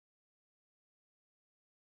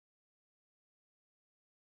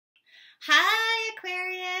Hi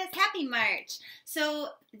Aquarius! Happy March! So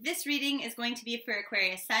this reading is going to be for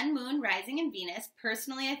Aquarius Sun, Moon, Rising, and Venus.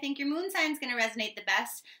 Personally, I think your moon sign is going to resonate the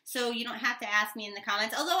best, so you don't have to ask me in the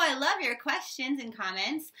comments, although I love your questions and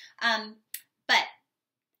comments. But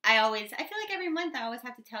I feel like every month I always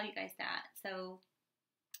have to tell you guys that, so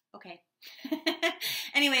okay.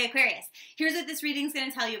 Anyway, Aquarius, here's what this reading is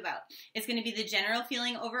going to tell you about. It's going to be the general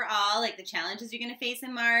feeling overall, like the challenges you're going to face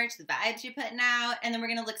in March, the vibes you're putting out, and then we're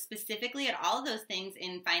going to look specifically at all of those things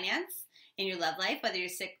in finance, in your love life, whether you're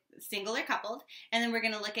single or coupled, and then we're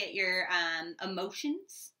going to look at your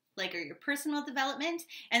emotions, or your personal development,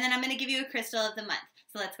 and then I'm going to give you a crystal of the month.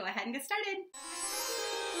 So let's go ahead and get started.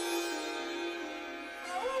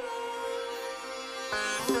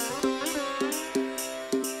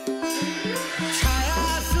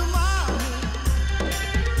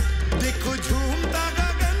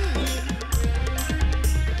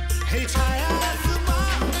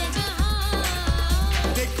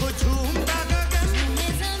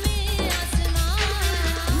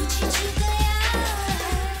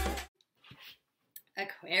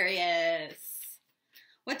 Aquarius,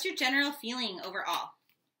 what's your general feeling overall?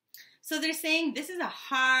 So they're saying this is a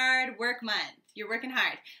hard work month. You're working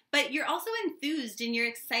hard, but you're also enthused and you're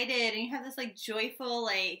excited and you have this joyful,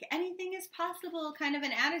 anything is possible kind of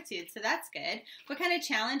an attitude. So that's good. What kind of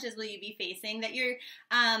challenges will you be facing? That you're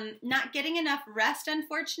not getting enough rest,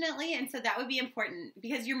 unfortunately, and so that would be important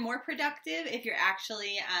because you're more productive if you're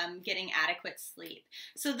actually getting adequate sleep.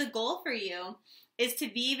 So the goal for you is to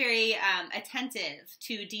be very attentive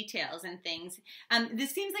to details and things.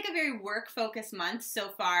 This seems like a very work-focused month so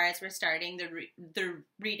far as we're starting the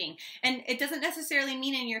reading. And it doesn't necessarily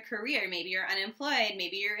mean in your career. Maybe you're unemployed,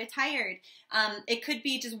 maybe you're retired. It could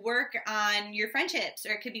be just work on your friendships,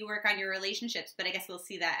 or it could be work on your relationships, but I guess we'll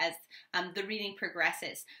see that as the reading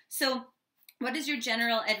progresses. So what is your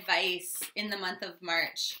general advice in the month of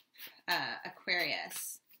March,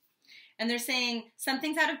 Aquarius? And they're saying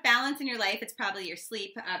something's out of balance in your life. It's probably your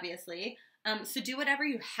sleep, obviously. So do whatever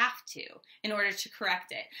you have to in order to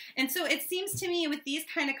correct it. And so it seems to me with these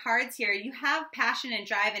kind of cards here, you have passion and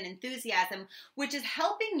drive and enthusiasm, which is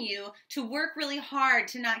helping you to work really hard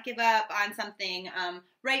to not give up on something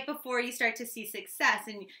right before you start to see success.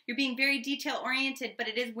 And you're being very detail oriented, but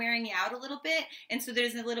it is wearing you out a little bit. And so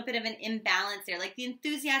there's a little bit of an imbalance there. Like the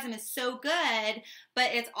enthusiasm is so good,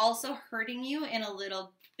 but it's also hurting you in a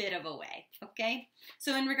little bit of a way, okay?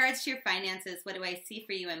 So in regards to your finances, what do I see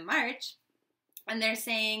for you in March? And they're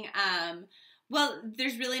saying, well,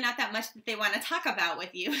 there's really not that much that they want to talk about with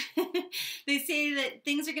you. They say that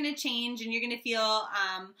things are going to change and you're going to feel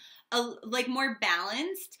more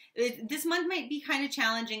balanced. This month might be kind of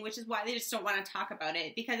challenging, which is why they just don't want to talk about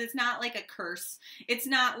it, because it's not like a curse. It's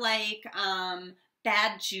not like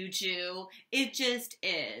bad juju. It just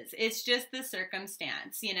is. It's just the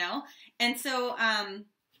circumstance, you know? And so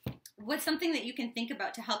what's something that you can think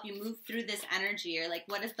about to help you move through this energy, or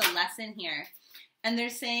what is the lesson here? And they're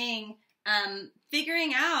saying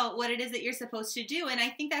figuring out what it is that you're supposed to do. And I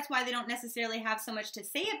think that's why they don't necessarily have so much to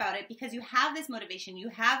say about it, because you have this motivation, you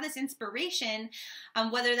have this inspiration,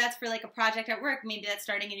 whether that's for a project at work, maybe that's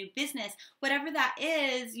starting a new business, whatever that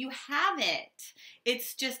is, you have it.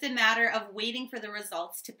 It's just a matter of waiting for the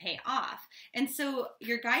results to pay off. And so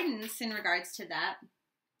your guidance in regards to that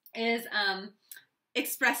is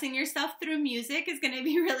expressing yourself through music is going to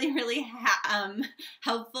be really, really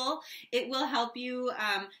helpful. It will help you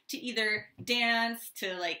to either dance,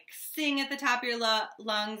 to sing at the top of your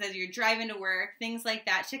lungs as you're driving to work, things like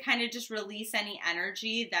that, to kind of just release any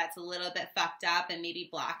energy that's a little bit fucked up and maybe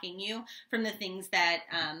blocking you from the things that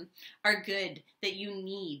are good, that you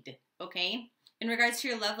need, okay? In regards to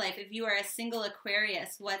your love life, if you are a single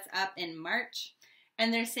Aquarius, what's up in March?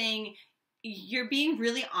 And they're saying you're being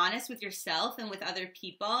really honest with yourself and with other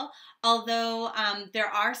people, although there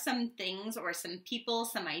are some things or some people,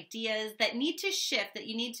 some ideas that need to shift, that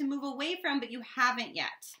you need to move away from, but you haven't yet,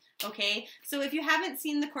 okay? So if you haven't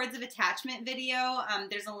seen the Chords of Attachment video,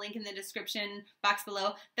 there's a link in the description box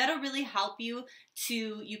below. That'll really help you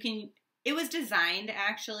to, it was designed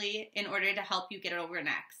actually in order to help you get over an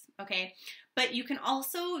ex, okay? But you can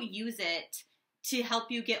also use it to help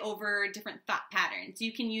you get over different thought patterns.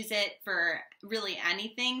 You can use it for really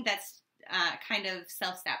anything that's kind of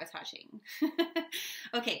self-sabotaging.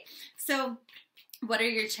 Okay, so what are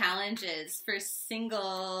your challenges for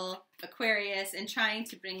single Aquarius and trying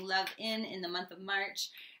to bring love in the month of March?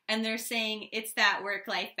 And they're saying it's that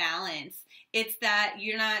work-life balance. It's that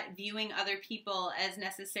you're not viewing other people as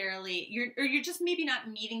necessarily, you're just maybe not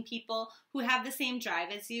meeting people who have the same drive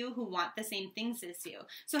as you, who want the same things as you.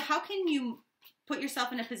 So how can you put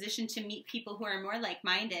yourself in a position to meet people who are more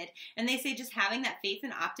like-minded. And they say just having that faith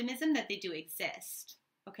and optimism that they do exist.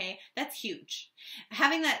 Okay, that's huge.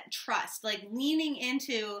 Having that trust, like leaning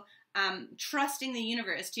into trusting the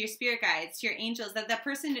universe, to your spirit guides, to your angels, that that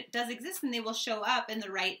person does exist and they will show up in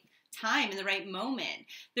the right time, in the right moment.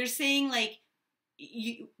 They're saying like,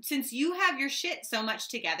 since you have your shit so much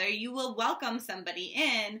together, you will welcome somebody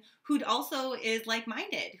in who also is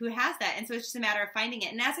like-minded, who has that. And so it's just a matter of finding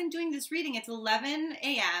it. And as I'm doing this reading, it's 11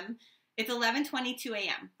 a.m. It's 11:22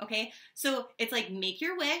 a.m. Okay, so it's like make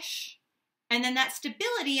your wish. And then that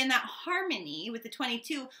stability and that harmony with the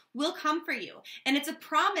 22 will come for you. And it's a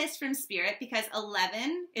promise from Spirit because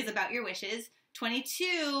 11 is about your wishes.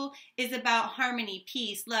 22 is about harmony,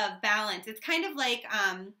 peace, love, balance. It's kind of like,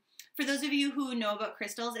 for those of you who know about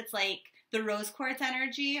crystals, it's like the rose quartz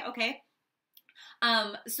energy, okay?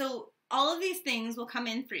 So all of these things will come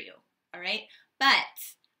in for you, all right? But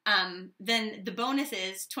then the bonus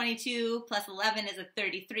is 22 plus 11 is a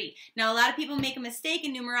 33. Now, a lot of people make a mistake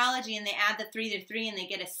in numerology and they add the 3 to 3 and they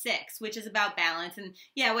get a 6, which is about balance. And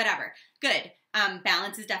yeah, whatever. Good.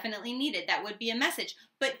 Balance is definitely needed. That would be a message.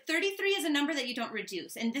 But 33 is a number that you don't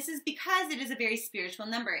reduce. And this is because it is a very spiritual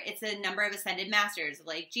number. It's a number of ascended masters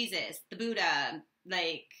like Jesus, the Buddha,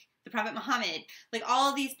 like the Prophet Muhammad, like all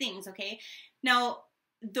of these things, okay? Now,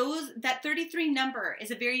 that 33 number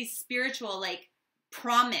is a very spiritual, like,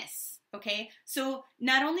 promise, okay? So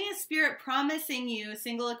not only is Spirit promising you,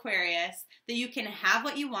 single Aquarius, that you can have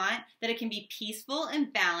what you want, that it can be peaceful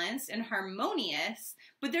and balanced and harmonious,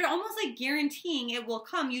 but they're almost like guaranteeing it will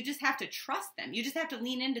come. You just have to trust them. You just have to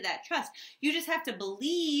lean into that trust. You just have to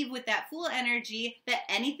believe with that full energy that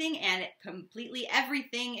anything and completely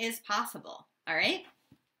everything is possible, all right?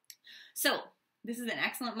 So this is an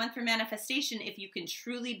excellent month for manifestation if you can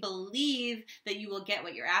truly believe that you will get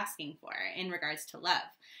what you're asking for in regards to love.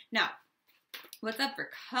 Now, what's up for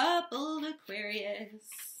coupled Aquarius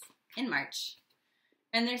in March?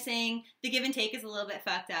 And they're saying the give and take is a little bit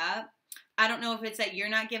fucked up. I don't know if it's that you're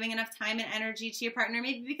not giving enough time and energy to your partner,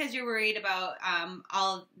 maybe because you're worried about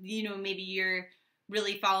maybe you're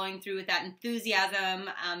really following through with that enthusiasm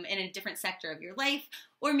in a different sector of your life,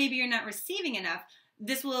 or maybe you're not receiving enough.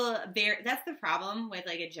 This will vary. That's the problem with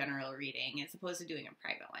like a general reading as opposed to doing a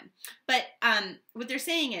private one. But what they're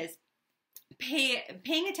saying is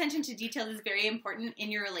paying attention to details is very important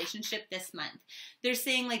in your relationship this month. They're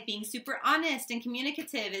saying like being super honest and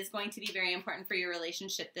communicative is going to be very important for your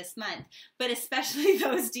relationship this month, but especially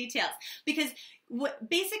those details, because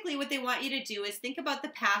basically what they want you to do is think about the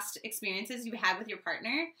past experiences you had with your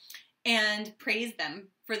partner and praise them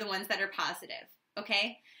for the ones that are positive,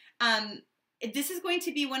 okay? This is going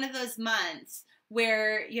to be one of those months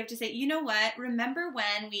where you have to say, you know what, remember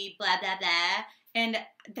when we blah, blah, blah, and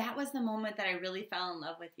that was the moment that I really fell in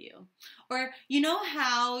love with you. Or, you know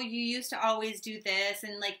how you used to always do this,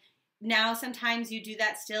 and like now sometimes you do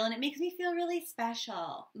that still, and it makes me feel really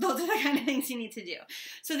special. Those are the kind of things you need to do.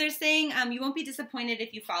 So they're saying you won't be disappointed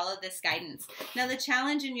if you follow this guidance. Now, the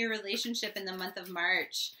challenge in your relationship in the month of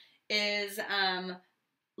March is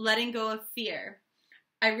letting go of fear.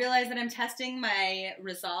 I realize that I'm testing my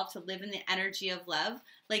resolve to live in the energy of love.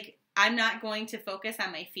 Like, I'm not going to focus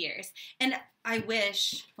on my fears. And I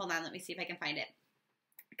wish, hold on, let me see if I can find it.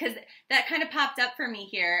 Because that kind of popped up for me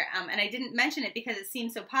here, and I didn't mention it because it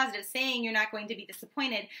seems so positive, saying you're not going to be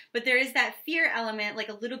disappointed, but there is that fear element, like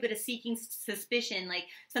a little bit of seeking suspicion, like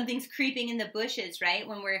something's creeping in the bushes, right?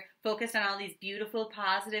 When we're focused on all these beautiful,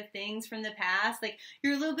 positive things from the past, like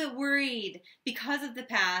you're a little bit worried because of the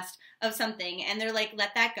past of something, and they're like,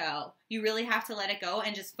 let that go. You really have to let it go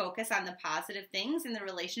and just focus on the positive things in the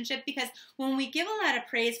relationship, because when we give a lot of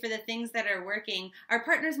praise for the things that are working, our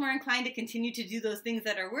partner's more inclined to continue to do those things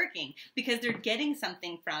that are working because they're getting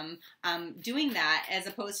something from doing that as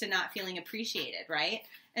opposed to not feeling appreciated, right?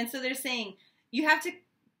 And so they're saying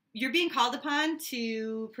you're being called upon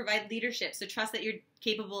to provide leadership, so trust that you're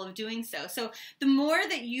capable of doing so. So the more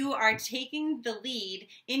that you are taking the lead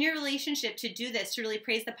in your relationship to do this, to really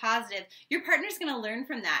praise the positive, your partner's going to learn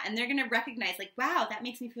from that, and they're going to recognize like, wow, that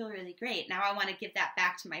makes me feel really great. Now I want to give that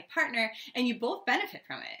back to my partner, and you both benefit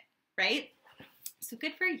from it, right? So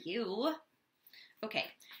good for you. Okay,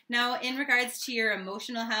 now in regards to your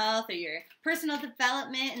emotional health or your personal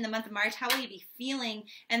development in the month of March, how will you be feeling?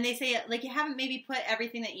 And they say like you haven't maybe put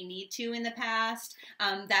everything that you need to in the past,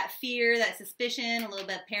 that fear, that suspicion, a little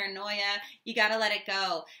bit of paranoia, you got to let it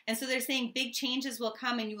go. And so they're saying big changes will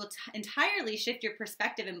come, and you will entirely shift your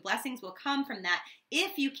perspective, and blessings will come from that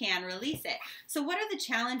if you can release it. So what are the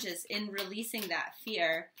challenges in releasing that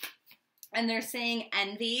fear? And they're saying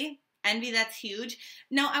envy. Envy, that's huge.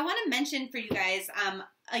 Now, I want to mention for you guys,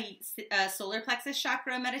 a solar plexus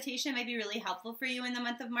chakra meditation might be really helpful for you in the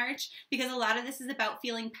month of March, because a lot of this is about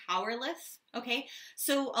feeling powerless, okay?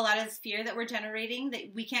 So a lot of this fear that we're generating,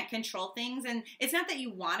 that we can't control things, and it's not that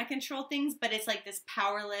you want to control things, but it's like this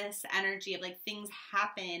powerless energy of like things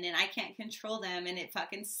happen and I can't control them and it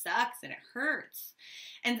fucking sucks and it hurts.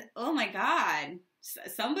 And oh my God,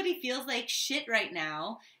 somebody feels like shit right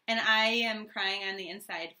now and I am crying on the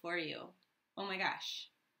inside for you. Oh my gosh.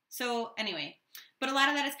 So anyway, but a lot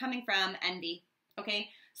of that is coming from envy, okay?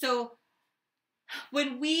 So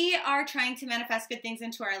when we are trying to manifest good things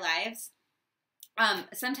into our lives,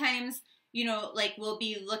 sometimes, you know, like we'll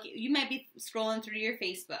be looking, you might be scrolling through your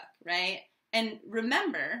Facebook, right? And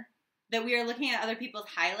remember that we are looking at other people's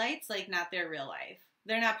highlights, like not their real life.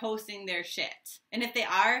 They're not posting their shit. And if they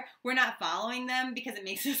are, we're not following them because it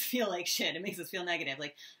makes us feel like shit. It makes us feel negative.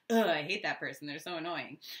 Like, ugh, I hate that person. They're so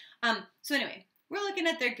annoying. So anyway, we're looking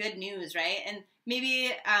at their good news, right? And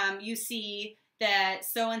maybe you see that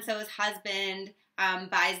so-and-so's husband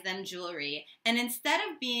buys them jewelry. And instead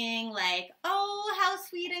of being like, oh, how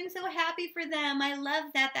sweet, I'm so happy for them, I love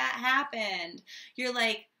that that happened, you're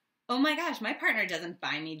like, oh my gosh, my partner doesn't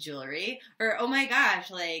buy me jewelry. Or, oh my gosh,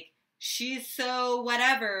 like, she's so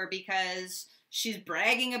whatever because she's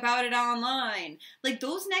bragging about it online. Like,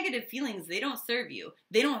 those negative feelings, they don't serve you.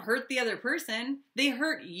 They don't hurt the other person. They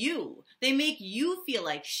hurt you. They make you feel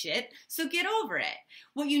like shit, so get over it.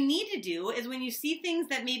 What you need to do is when you see things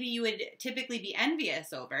that maybe you would typically be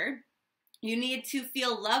envious over, you need to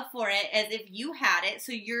feel love for it as if you had it,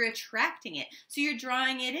 so you're attracting it, so you're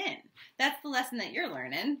drawing it in. That's the lesson that you're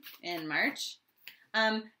learning in March.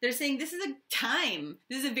 They're saying this is a time,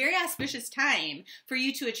 this is a very auspicious time for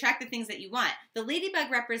you to attract the things that you want. The ladybug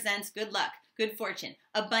represents good luck, good fortune,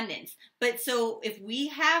 abundance. But so if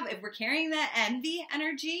we're carrying that envy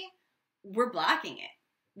energy, we're blocking it.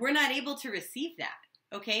 We're not able to receive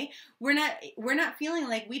that, okay? We're not feeling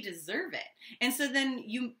like we deserve it. And so then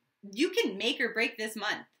you can make or break this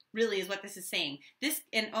month, really is what this is saying. This,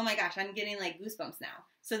 and oh my gosh, I'm getting like goosebumps now.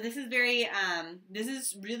 So this is very, this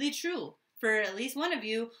is really true for at least one of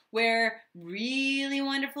you, where really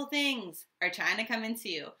wonderful things are trying to come into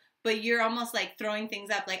you, but you're almost like throwing things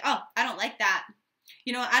up like, oh, I don't like that.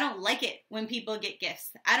 You know, I don't like it when people get gifts.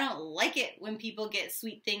 I don't like it when people get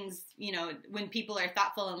sweet things, you know, when people are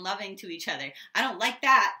thoughtful and loving to each other. I don't like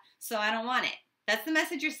that, so I don't want it. That's the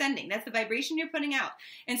message you're sending. That's the vibration you're putting out.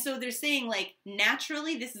 And so they're saying, like,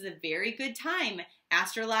 naturally, this is a very good time,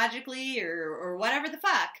 astrologically or whatever the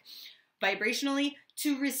fuck, vibrationally,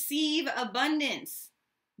 to receive abundance.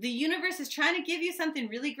 The universe is trying to give you something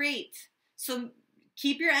really great. So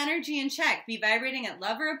keep your energy in check. Be vibrating at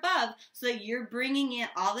love or above so that you're bringing in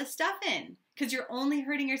all this stuff in, because you're only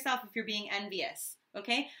hurting yourself if you're being envious,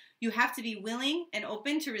 okay? You have to be willing and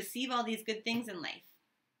open to receive all these good things in life.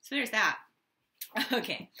 So there's that.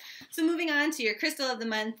 Okay, so moving on to your crystal of the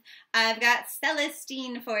month, I've got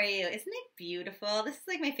Celestine for you. Isn't it beautiful? This is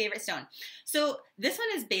like my favorite stone. So this one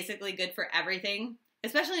is basically good for everything,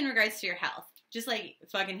 especially in regards to your health. Just like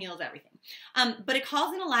fucking heals everything. But it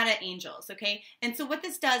calls in a lot of angels, okay? And so what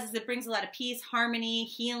this does is it brings a lot of peace, harmony,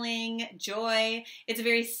 healing, joy. It's a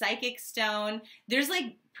very psychic stone. There's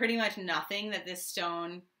like pretty much nothing that this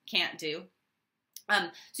stone can't do.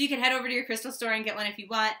 So you can head over to your crystal store and get one if you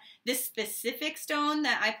want. This specific stone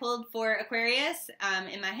that I pulled for Aquarius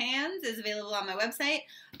in my hands is available on my website.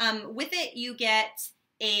 With it, you get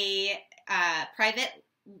a private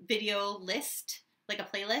video list, like a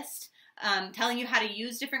playlist, telling you how to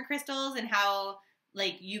use different crystals and how,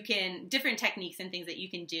 like, you can, different techniques and things that you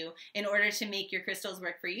can do in order to make your crystals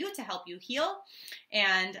work for you, to help you heal,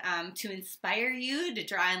 and to inspire you to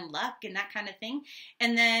draw in luck and that kind of thing.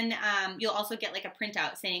 And then you'll also get like a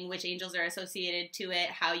printout saying which angels are associated to it,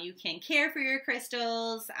 how you can care for your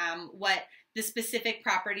crystals, what the specific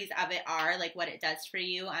properties of it are, like what it does for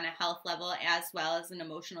you on a health level as well as an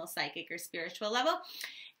emotional, psychic, or spiritual level.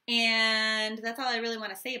 And that's all I really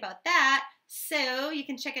want to say about that. So you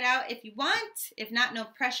can check it out if you want. If not, no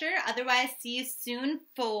pressure. Otherwise, see you soon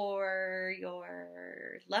for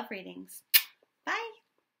your love readings. Bye.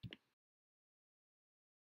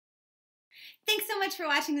 Thanks so much for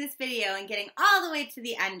watching this video and getting all the way to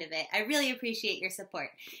the end of it. I really appreciate your support.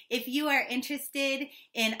 If you are interested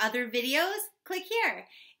in other videos, click here.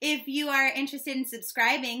 If you are interested in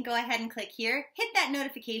subscribing, go ahead and click here. Hit that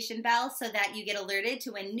notification bell so that you get alerted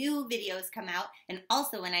to when new videos come out, and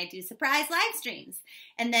also when I do surprise live streams.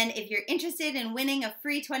 And then if you're interested in winning a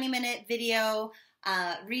free 20-minute video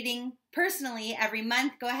reading personally every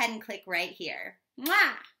month, go ahead and click right here.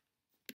 Mwah!